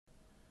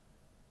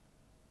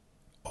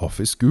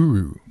Office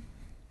Guru.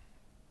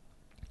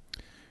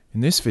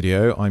 In this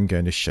video, I'm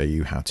going to show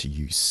you how to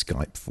use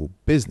Skype for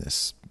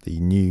Business, the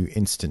new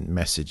instant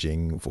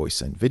messaging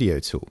voice and video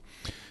tool.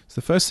 So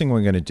the first thing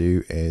we're going to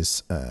do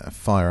is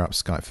fire up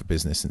Skype for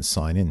Business and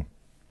sign in.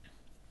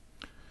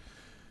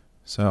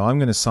 So I'm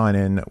going to sign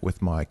in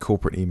with my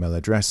corporate email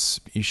address.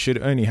 You should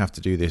only have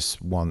to do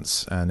this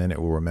once and then it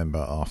will remember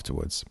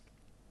afterwards.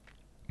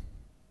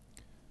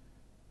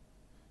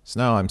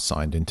 So now I'm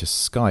signed into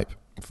Skype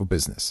for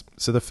Business.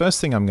 So the first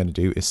thing I'm going to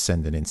do is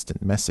send an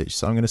instant message.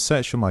 So I'm going to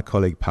search for my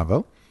colleague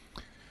Pavel,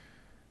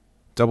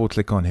 double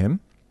click on him,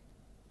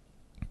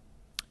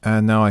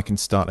 and now I can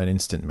start an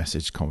instant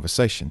message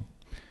conversation.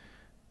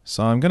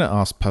 So I'm going to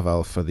ask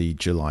Pavel for the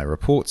July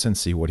reports and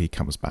see what he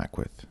comes back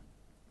with.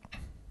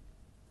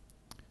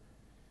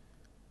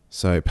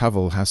 So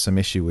Pavel has some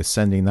issue with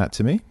sending that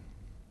to me,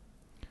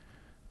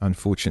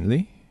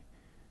 unfortunately.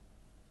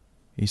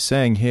 He's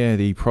saying here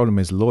the problem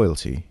is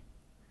loyalty.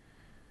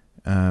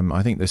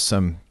 I think there's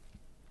some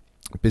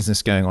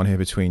business going on here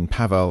between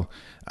Pavel,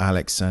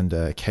 Alex,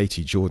 and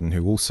Katie Jordan,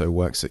 who also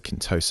works at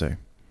Kintoso.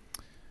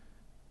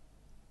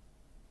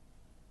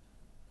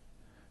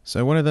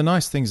 So one of the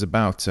nice things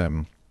about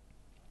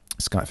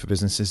Skype for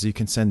Business is you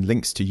can send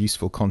links to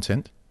useful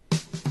content,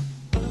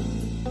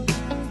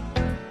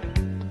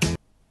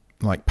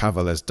 like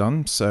Pavel has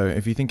done. So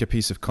if you think a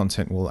piece of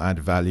content will add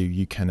value,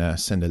 you can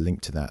send a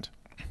link to that.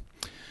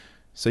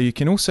 So you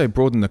can also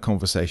broaden the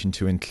conversation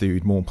to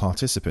include more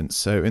participants.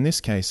 So in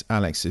this case,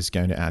 Alex is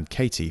going to add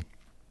Katie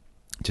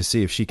to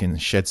see if she can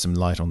shed some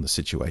light on the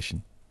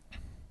situation.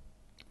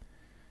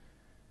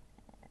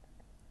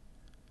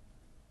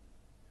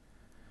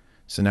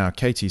 So now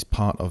Katie's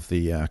part of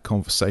the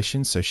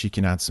conversation, so she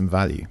can add some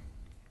value.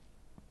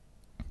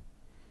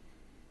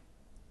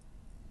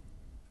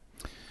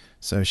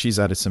 So she's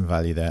added some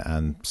value there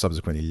and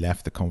subsequently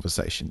left the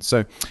conversation.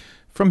 So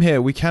from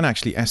here, we can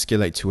actually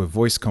escalate to a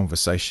voice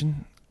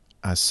conversation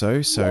as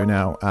so. So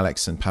now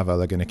Alex and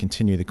Pavel are going to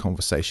continue the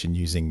conversation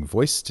using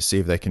voice to see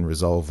if they can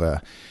resolve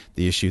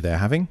the issue they're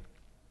having.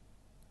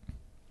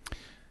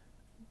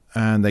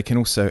 And they can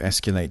also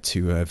escalate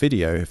to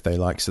video if they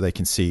like, so they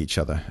can see each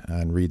other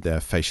and read their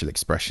facial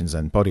expressions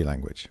and body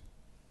language.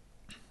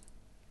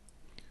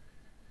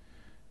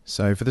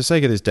 So for the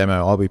sake of this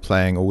demo, I'll be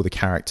playing all the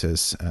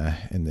characters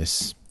in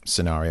this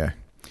scenario.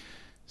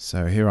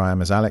 So here I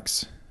am as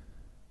Alex,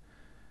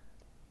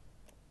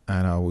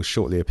 and I will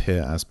shortly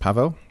appear as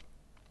Pavel.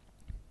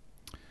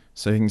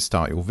 So you can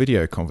start your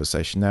video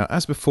conversation. Now,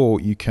 as before,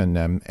 you can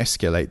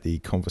escalate the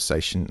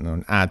conversation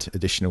and add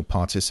additional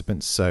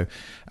participants. So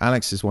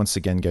Alex is once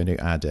again going to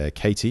add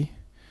Katie.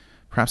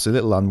 Perhaps a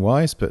little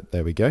unwise, but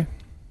there we go.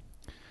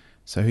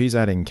 So he's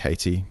adding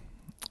Katie,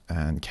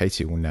 and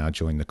Katie will now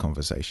join the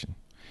conversation.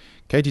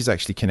 Katie's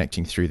actually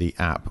connecting through the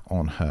app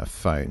on her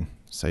phone,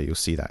 so you'll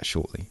see that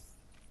shortly.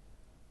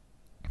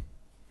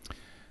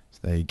 So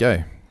there you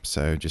go.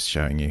 So just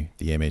showing you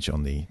the image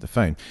on the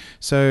phone.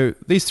 So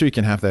these three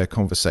can have their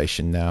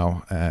conversation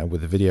now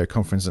with a video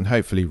conference and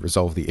hopefully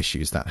resolve the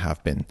issues that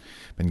have been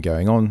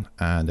going on,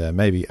 and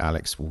maybe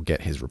Alex will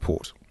get his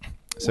report.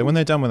 So when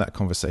they're done with that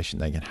conversation,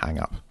 they can hang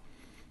up.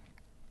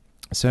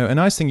 So a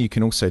nice thing you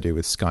can also do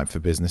with Skype for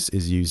Business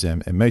is use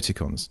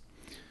emoticons.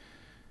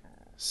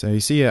 So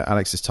you see here,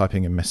 Alex is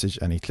typing a message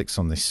and he clicks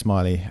on the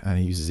smiley and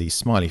he uses the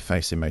smiley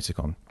face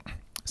emoticon,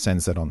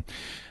 sends that on.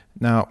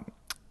 Now,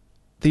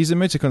 these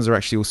emoticons are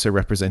actually also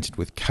represented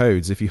with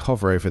codes. If you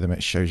hover over them,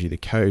 it shows you the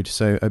code.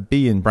 So a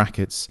B in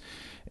brackets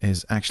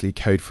is actually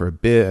code for a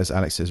beer, as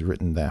Alex has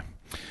written there.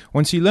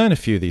 Once you learn a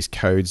few of these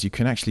codes, you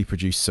can actually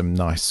produce some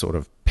nice sort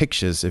of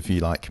pictures, if you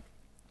like.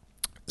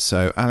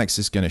 So Alex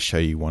is going to show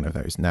you one of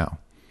those now.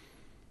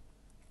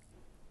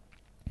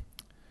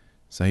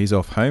 So he's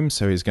off home,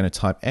 so he's going to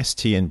type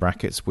ST in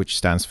brackets, which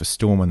stands for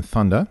storm and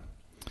thunder.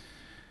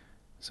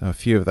 So a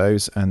few of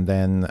those, and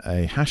then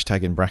a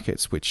hashtag in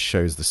brackets, which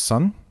shows the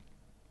sun.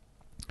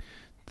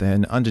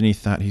 Then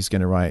underneath that, he's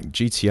going to write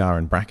GTR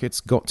in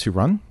brackets, got to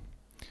run.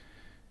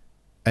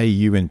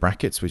 AU in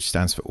brackets, which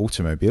stands for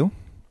automobile.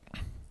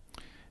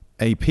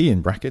 AP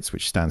in brackets,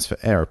 which stands for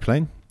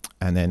aeroplane.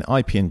 And then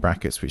IP in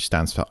brackets, which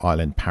stands for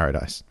island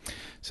paradise.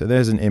 So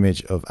there's an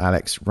image of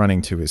Alex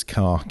running to his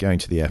car, going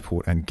to the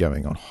airport and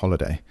going on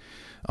holiday.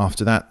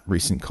 After that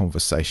recent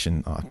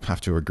conversation, I have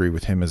to agree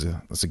with him as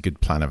a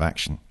good plan of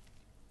action.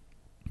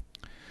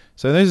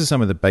 So those are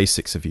some of the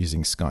basics of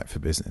using Skype for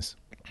Business.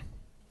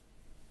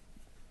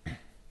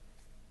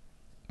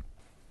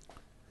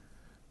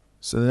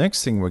 So the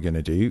next thing we're going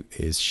to do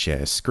is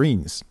share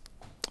screens.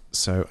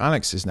 So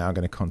Alex is now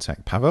going to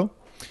contact Pavel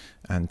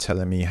and tell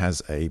him he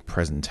has a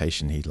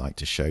presentation he'd like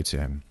to show to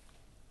him.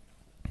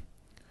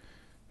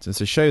 So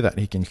to show that,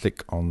 he can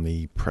click on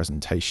the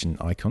presentation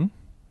icon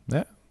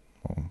there,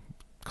 or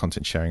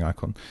content sharing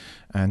icon,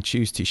 and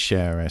choose to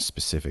share a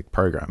specific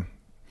program.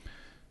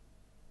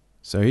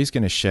 So he's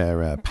going to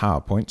share a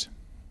PowerPoint.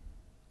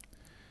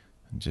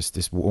 And just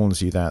this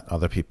warns you that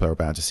other people are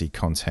about to see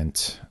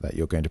content that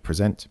you're going to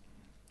present.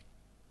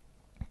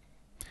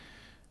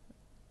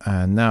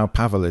 And now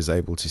Pavel is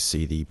able to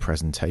see the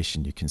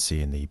presentation you can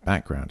see in the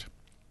background.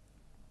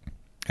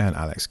 And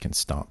Alex can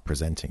start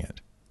presenting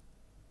it.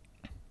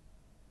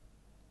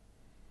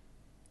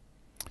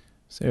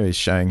 So he's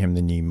showing him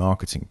the new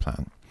marketing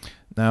plan.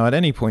 Now, at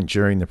any point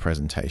during the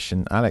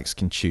presentation, Alex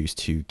can choose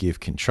to give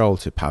control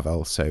to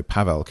Pavel, so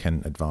Pavel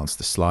can advance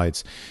the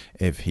slides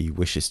if he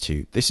wishes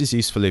to. This is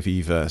useful if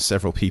you've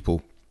several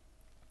people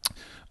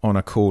on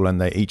a call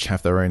and they each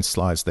have their own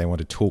slides they want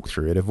to talk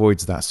through. It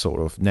avoids that sort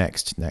of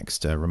next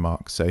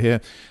remark. So here,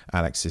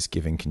 Alex is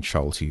giving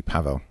control to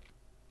Pavel.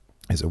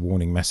 There's a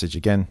warning message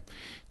again.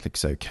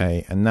 Clicks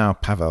OK, and now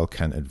Pavel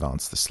can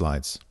advance the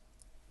slides.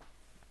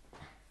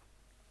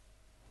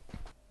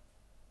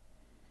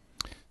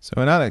 So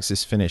when Alex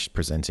is finished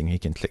presenting, he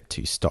can click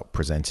to stop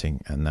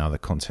presenting, and now the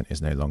content is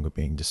no longer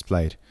being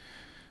displayed.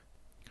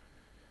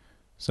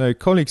 So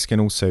colleagues can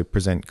also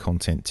present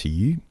content to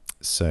you.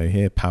 So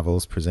here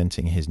Pavel's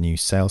presenting his new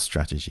sales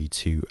strategy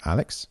to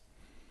Alex.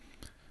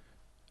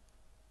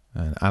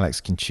 And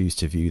Alex can choose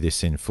to view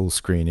this in full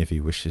screen if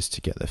he wishes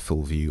to get the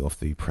full view of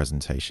the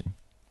presentation.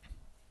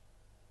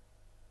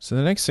 So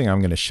the next thing I'm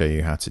going to show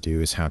you how to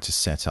do is how to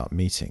set up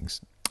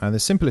meetings. And the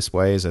simplest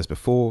way is, as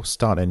before,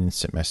 start an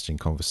instant messaging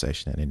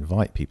conversation and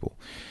invite people.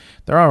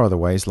 There are other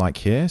ways like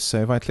here.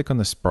 So if I click on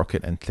the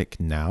sprocket and click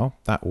now,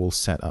 that will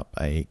set up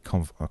a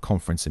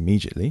conference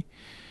immediately.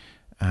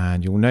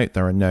 And you'll note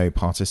there are no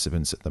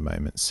participants at the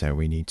moment. So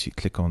we need to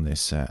click on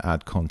this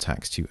add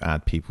contacts to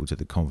add people to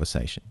the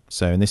conversation.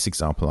 So in this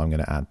example, I'm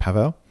going to add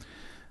Pavel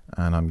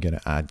and I'm going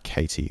to add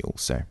Katie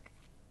also.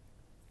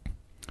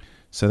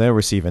 So they'll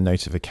receive a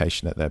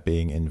notification that they're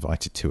being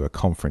invited to a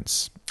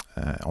conference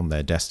on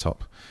their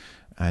desktop.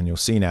 And you'll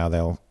see now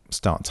they'll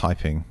start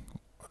typing,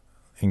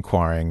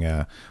 inquiring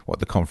what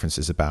the conference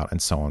is about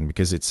and so on,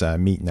 because it's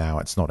Meet Now,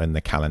 it's not in the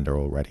calendar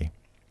already.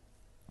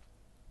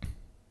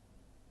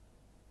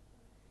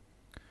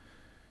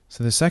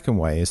 So the second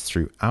way is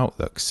through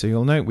Outlook. So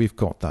you'll note we've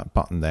got that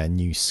button there,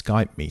 New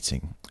Skype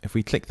Meeting. If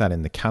we click that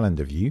in the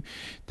calendar view,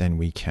 then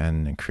we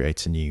can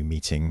create a new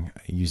meeting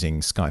using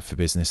Skype for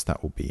Business.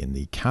 That will be in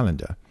the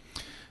calendar.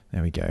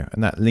 There we go.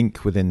 And that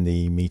link within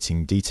the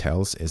meeting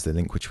details is the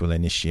link which will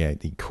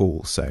initiate the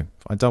call. So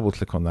if I double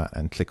click on that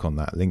and click on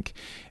that link,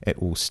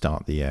 it will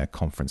start the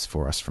conference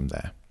for us from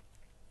there.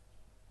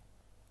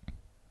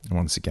 And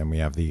once again, we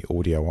have the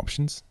audio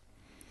options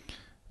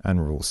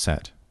and we're all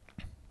set.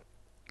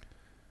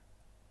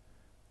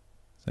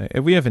 So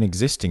if we have an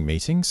existing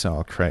meeting, so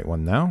I'll create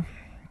one now.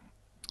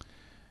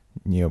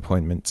 New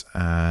appointment,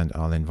 and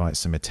I'll invite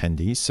some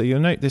attendees. So you'll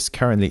note this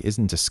currently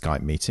isn't a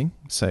Skype meeting.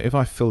 So if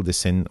I fill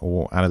this in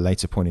or at a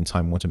later point in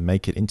time want to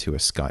make it into a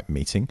Skype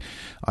meeting,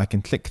 I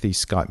can click the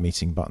Skype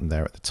meeting button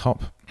there at the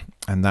top,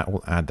 and that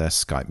will add their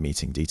Skype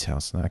meeting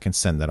details. And I can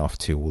send that off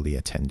to all the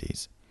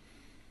attendees.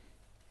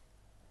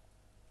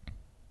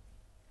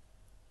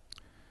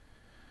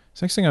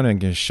 So next thing I'm going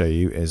to show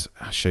you is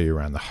show you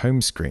around the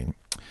home screen.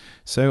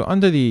 So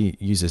under the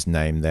user's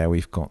name there,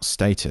 we've got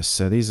status.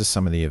 So these are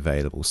some of the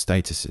available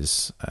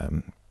statuses,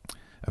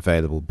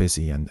 available,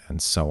 busy, and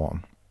so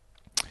on.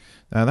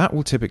 Now that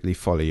will typically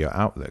follow your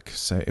Outlook.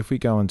 So if we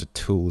go under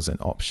Tools and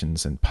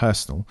Options and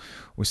Personal,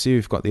 we'll see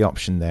we've got the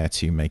option there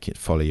to make it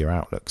follow your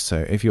Outlook.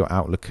 So if your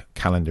Outlook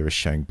calendar is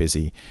showing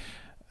busy,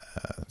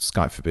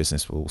 Skype for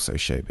Business will also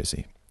show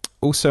busy.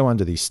 Also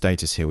under the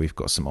status here, we've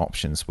got some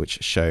options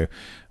which show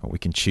what we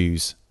can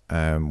choose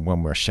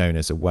when we're shown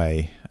as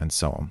away and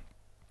so on.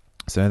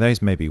 So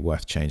those may be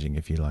worth changing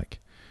if you like.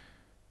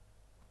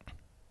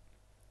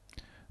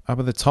 Up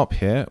at the top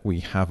here, we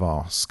have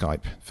our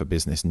Skype for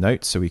Business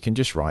notes, so we can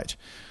just write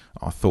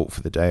our thought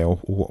for the day or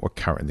what we're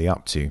currently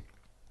up to.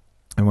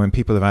 And when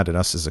people have added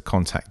us as a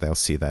contact, they'll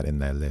see that in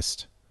their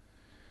list.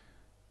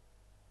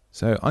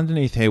 So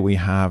underneath here, we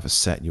have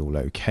set your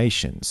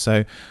location.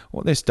 So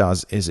what this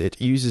does is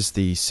it uses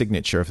the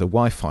signature of the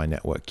Wi-Fi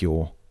network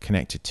you're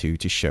connected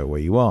to show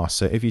where you are.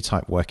 So if you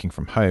type working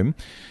from home,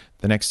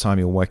 the next time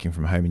you're working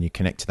from home and you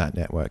connect to that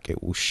network,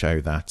 it will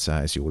show that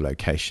as your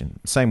location.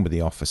 Same with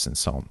the office and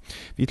so on.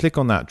 If you click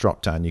on that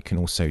drop down, you can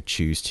also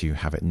choose to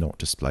have it not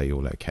display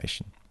your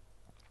location.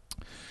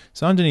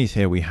 So underneath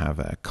here we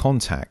have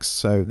contacts.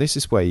 So this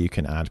is where you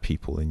can add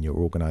people in your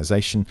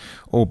organization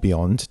or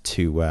beyond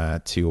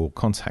to your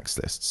contacts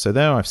list. So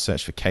there I've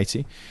searched for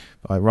Katie.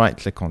 If I right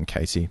click on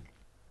Katie,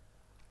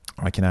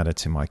 I can add her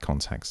to my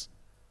contacts.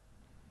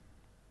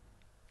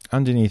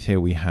 Underneath here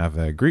we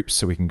have groups,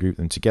 so we can group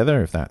them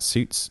together if that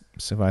suits.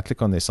 So if I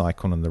click on this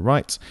icon on the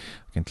right,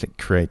 I can click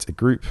create a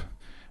group,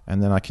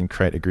 and then I can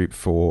create a group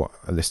for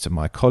a list of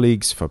my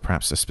colleagues for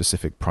perhaps a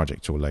specific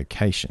project or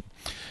location.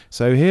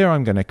 So here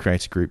I'm going to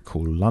create a group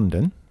called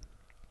London,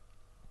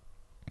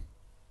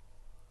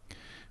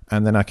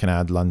 and then I can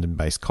add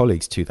London-based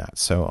colleagues to that.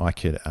 So I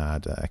could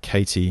add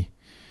Katie,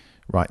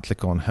 right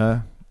click on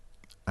her,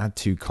 add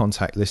to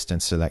contact list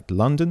and select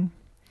London,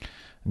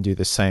 and do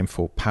the same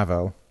for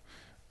Pavel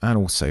and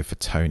also for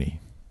Tony.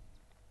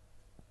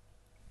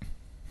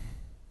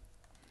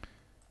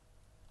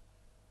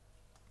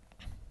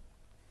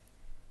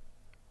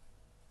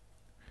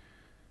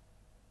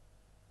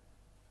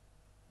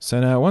 So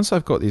now once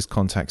I've got these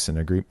contacts in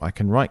a group, I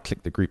can right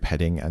click the group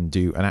heading and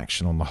do an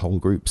action on the whole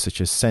group,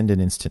 such as send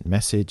an instant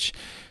message,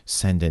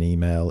 send an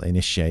email,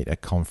 initiate a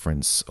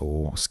conference,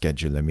 or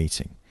schedule a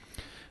meeting.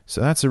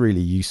 So that's a really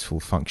useful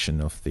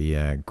function of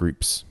the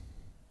groups.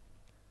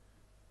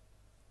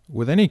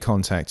 With any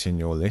contact in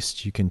your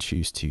list, you can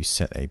choose to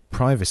set a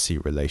privacy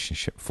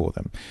relationship for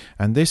them.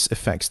 And this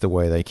affects the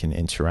way they can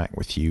interact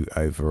with you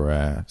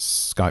over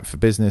Skype for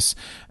Business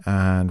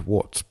and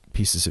what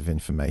pieces of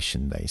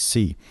information they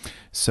see.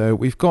 So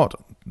we've got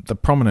the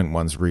prominent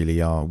ones really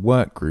are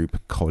work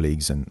group,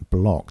 colleagues, and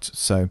blocked.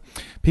 So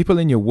people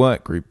in your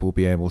work group will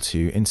be able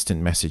to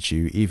instant message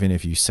you even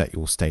if you set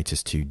your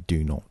status to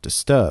do not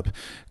disturb.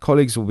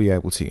 Colleagues will be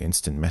able to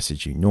instant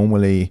message you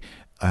normally,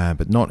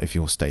 but not if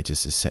your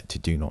status is set to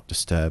do not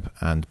disturb,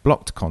 and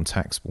blocked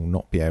contacts will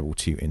not be able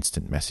to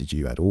instant message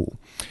you at all.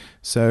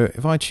 So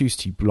if I choose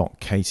to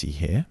block Katie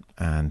here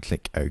and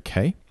click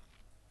OK,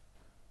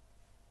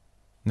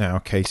 now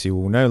Katie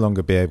will no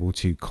longer be able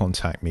to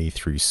contact me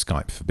through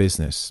Skype for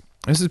Business.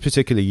 This is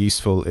particularly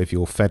useful if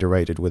you're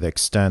federated with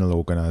external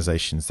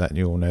organizations that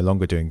you're no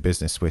longer doing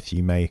business with.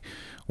 You may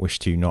wish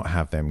to not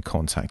have them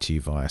contact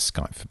you via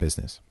Skype for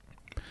Business.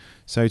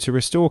 So to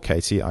restore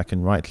Katie, I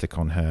can right click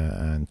on her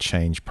and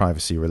change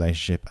privacy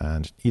relationship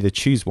and either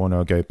choose one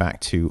or go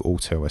back to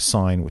auto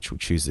assign, which will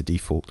choose the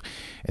default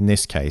in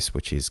this case,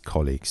 which is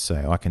colleagues.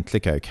 So I can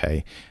click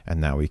OK,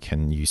 and now we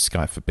can use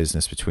Skype for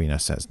Business between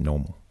us as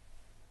normal.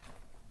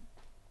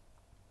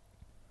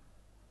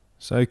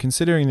 So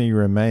considering the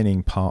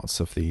remaining parts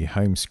of the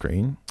home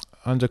screen,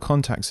 under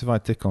contacts, if I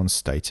click on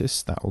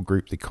status, that will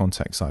group the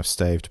contacts I've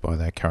saved by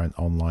their current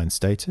online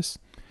status.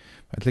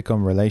 If I click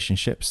on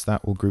relationships,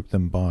 that will group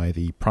them by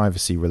the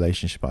privacy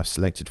relationship I've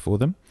selected for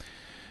them.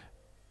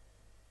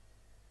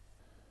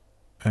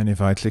 And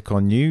if I click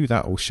on new,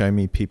 that will show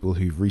me people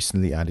who've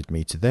recently added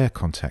me to their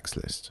contacts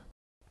list.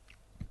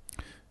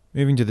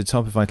 Moving to the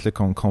top, if I click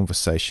on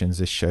conversations,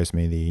 this shows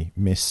me the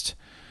missed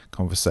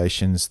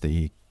conversations,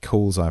 the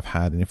calls I've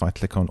had, and if I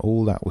click on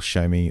all, that will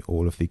show me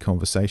all of the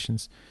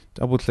conversations.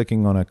 Double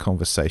clicking on a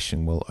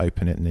conversation will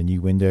open it in a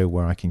new window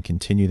where I can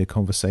continue the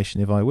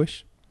conversation if I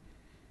wish.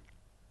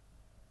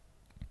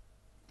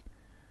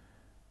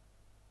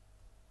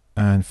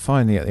 And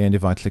finally at the end,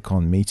 if I click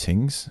on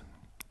meetings,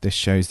 this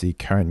shows the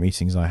current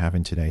meetings I have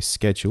in today's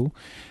schedule.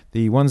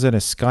 The ones that are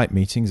Skype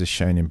meetings are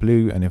shown in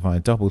blue, and if I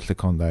double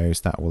click on those,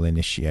 that will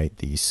initiate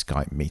the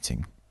Skype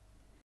meeting.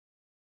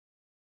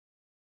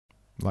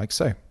 Like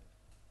so.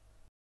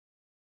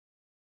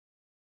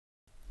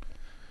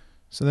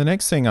 So the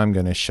next thing I'm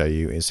going to show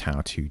you is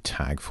how to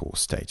tag for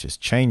status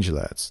change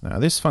alerts. Now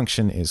this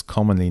function is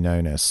commonly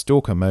known as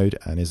stalker mode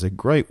and is a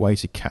great way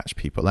to catch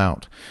people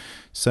out.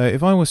 So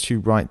if I was to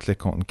right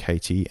click on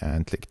Katie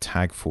and click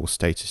tag for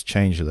status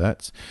change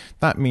alerts,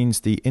 that means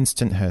the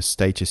instant her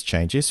status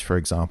changes, for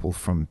example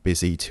from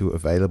busy to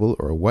available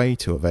or away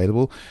to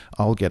available,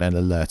 I'll get an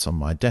alert on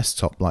my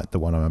desktop like the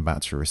one I'm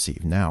about to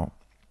receive now.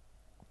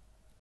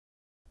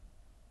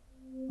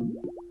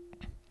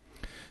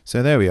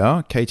 So there we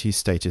are, Katie's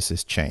status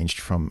has changed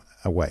from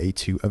away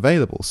to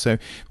available. So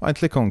if I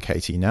click on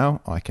Katie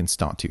now, I can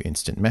start to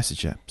instant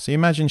message her. So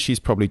imagine she's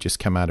probably just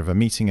come out of a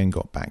meeting and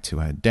got back to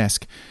her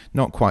desk,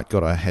 not quite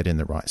got her head in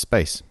the right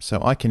space.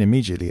 So I can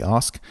immediately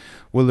ask,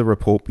 will the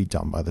report be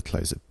done by the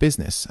close of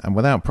business? And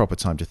without proper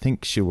time to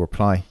think, she'll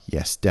reply,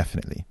 yes,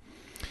 definitely.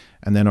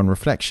 And then on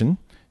reflection,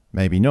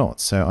 maybe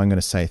not. So I'm going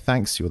to say,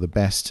 thanks, you're the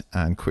best,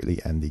 and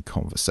quickly end the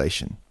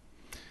conversation.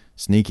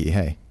 Sneaky,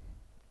 hey?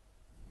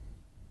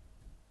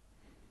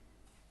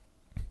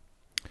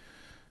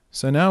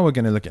 So now we're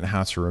going to look at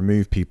how to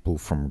remove people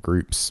from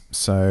groups.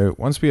 So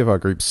once we have our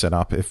group set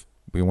up, if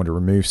we want to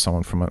remove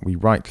someone from it, we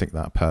right click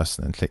that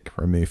person and click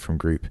remove from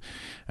group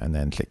and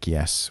then click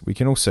yes. We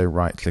can also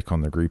right click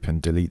on the group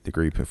and delete the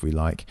group if we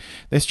like.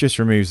 This just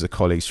removes the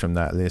colleagues from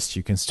that list.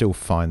 You can still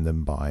find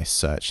them by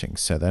searching.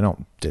 So they're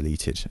not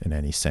deleted in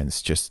any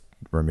sense, just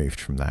removed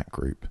from that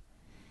group.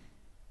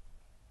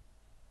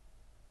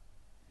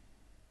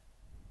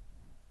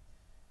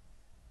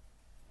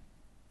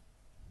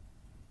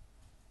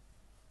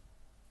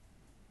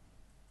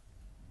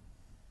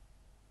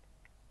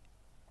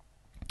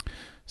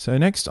 So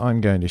next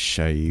I'm going to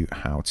show you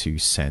how to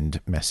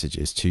send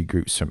messages to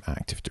groups from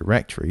Active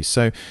Directory.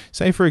 So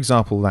say for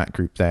example that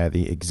group there,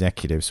 the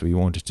executives, we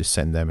wanted to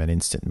send them an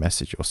instant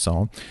message or so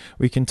on.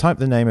 We can type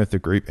the name of the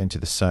group into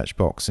the search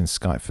box in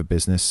Skype for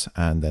Business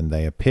and then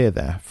they appear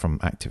there from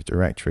Active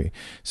Directory.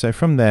 So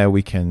from there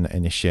we can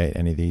initiate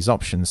any of these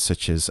options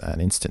such as an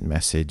instant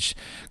message,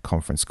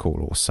 conference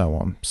call or so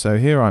on. So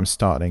here I'm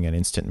starting an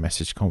instant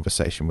message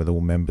conversation with all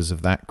members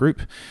of that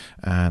group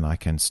and I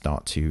can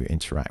start to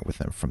interact with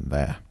them from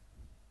there.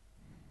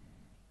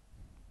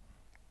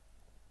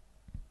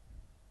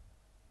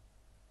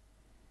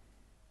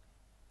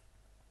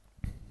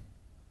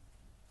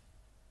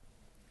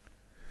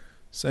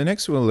 So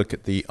next we'll look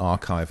at the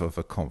archive of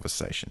a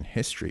conversation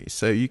history.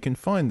 So you can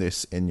find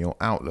this in your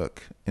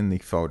Outlook in the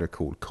folder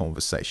called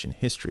Conversation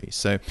History.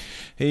 So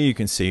here you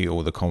can see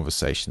all the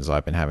conversations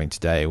I've been having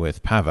today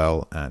with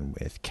Pavel and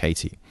with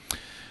Katie.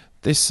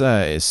 This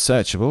is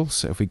searchable,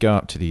 so if we go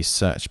up to the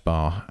search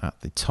bar at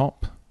the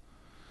top,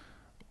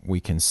 we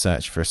can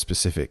search for a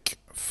specific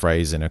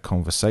phrase in a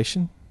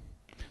conversation,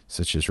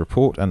 such as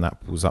report, and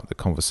that pulls up the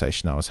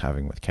conversation I was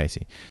having with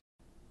Katie.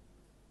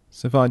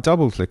 So if I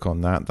double click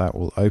on that, that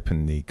will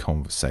open the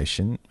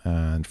conversation,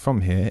 and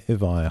from here,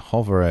 if I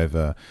hover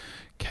over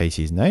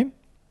Katie's name,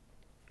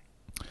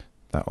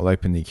 that will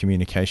open the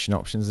communication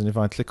options, and if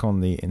I click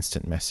on the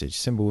instant message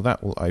symbol,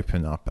 that will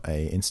open up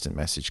a instant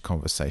message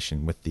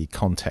conversation with the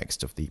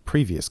context of the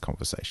previous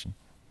conversation.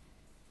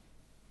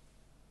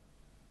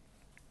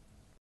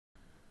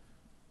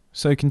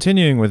 So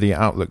continuing with the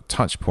Outlook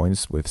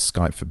touchpoints with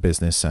Skype for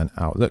Business and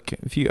Outlook,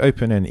 if you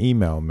open an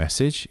email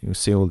message, you'll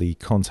see all the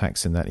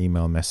contacts in that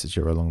email message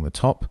are along the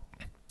top.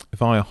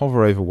 If I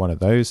hover over one of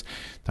those,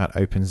 that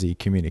opens the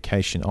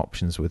communication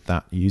options with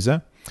that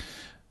user.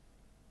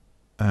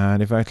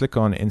 And if I click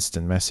on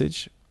instant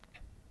message,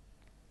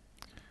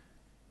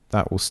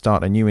 that will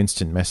start a new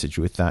instant message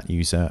with that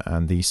user,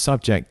 and the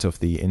subject of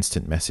the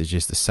instant message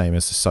is the same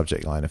as the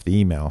subject line of the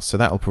email. So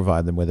that will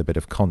provide them with a bit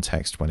of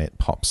context when it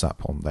pops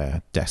up on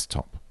their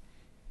desktop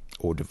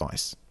or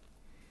device.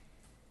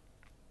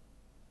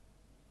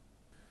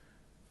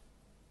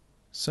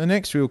 So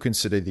next we'll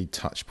consider the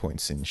touch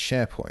points in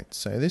SharePoint.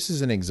 So this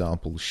is an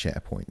example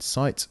SharePoint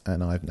site,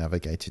 and I've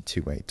navigated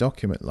to a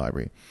document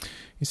library.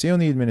 You see on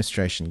the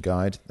administration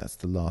guide, that's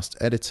the last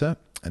editor.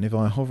 And if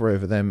I hover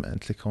over them and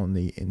click on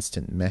the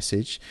instant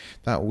message,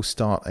 that will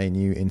start a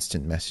new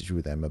instant message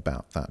with them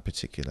about that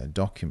particular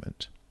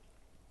document.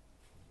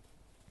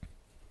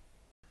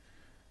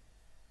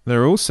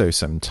 There are also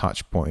some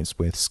touch points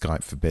with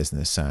Skype for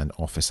Business and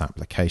Office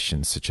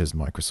applications such as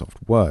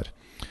Microsoft Word.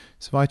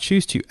 So if I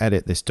choose to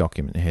edit this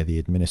document here, the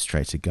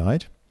administrator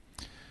guide,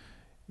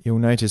 you'll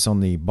notice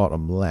on the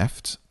bottom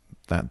left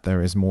that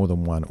there is more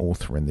than one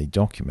author in the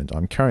document.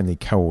 I'm currently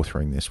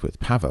co-authoring this with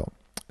Pavel.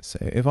 So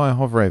if I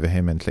hover over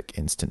him and click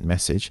instant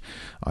message,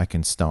 I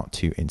can start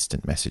to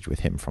instant message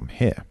with him from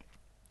here.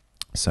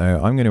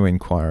 So I'm going to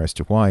inquire as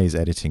to why he's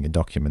editing a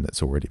document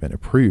that's already been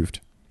approved.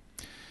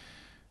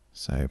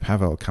 So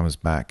Pavel comes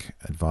back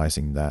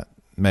advising that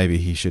maybe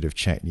he should have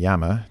checked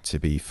Yammer to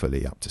be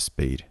fully up to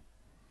speed.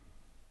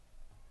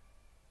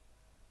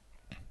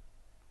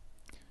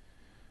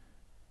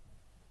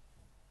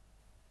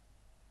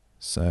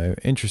 So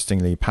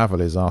interestingly,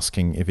 Pavel is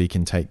asking if he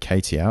can take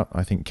Katie out.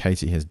 I think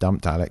Katie has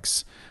dumped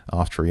Alex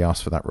after he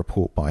asked for that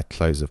report by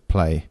close of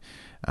play,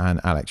 and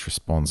Alex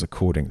responds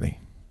accordingly.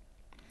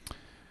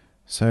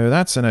 So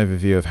that's an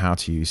overview of how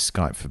to use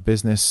Skype for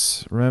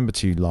Business. Remember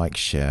to like,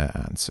 share,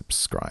 and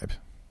subscribe.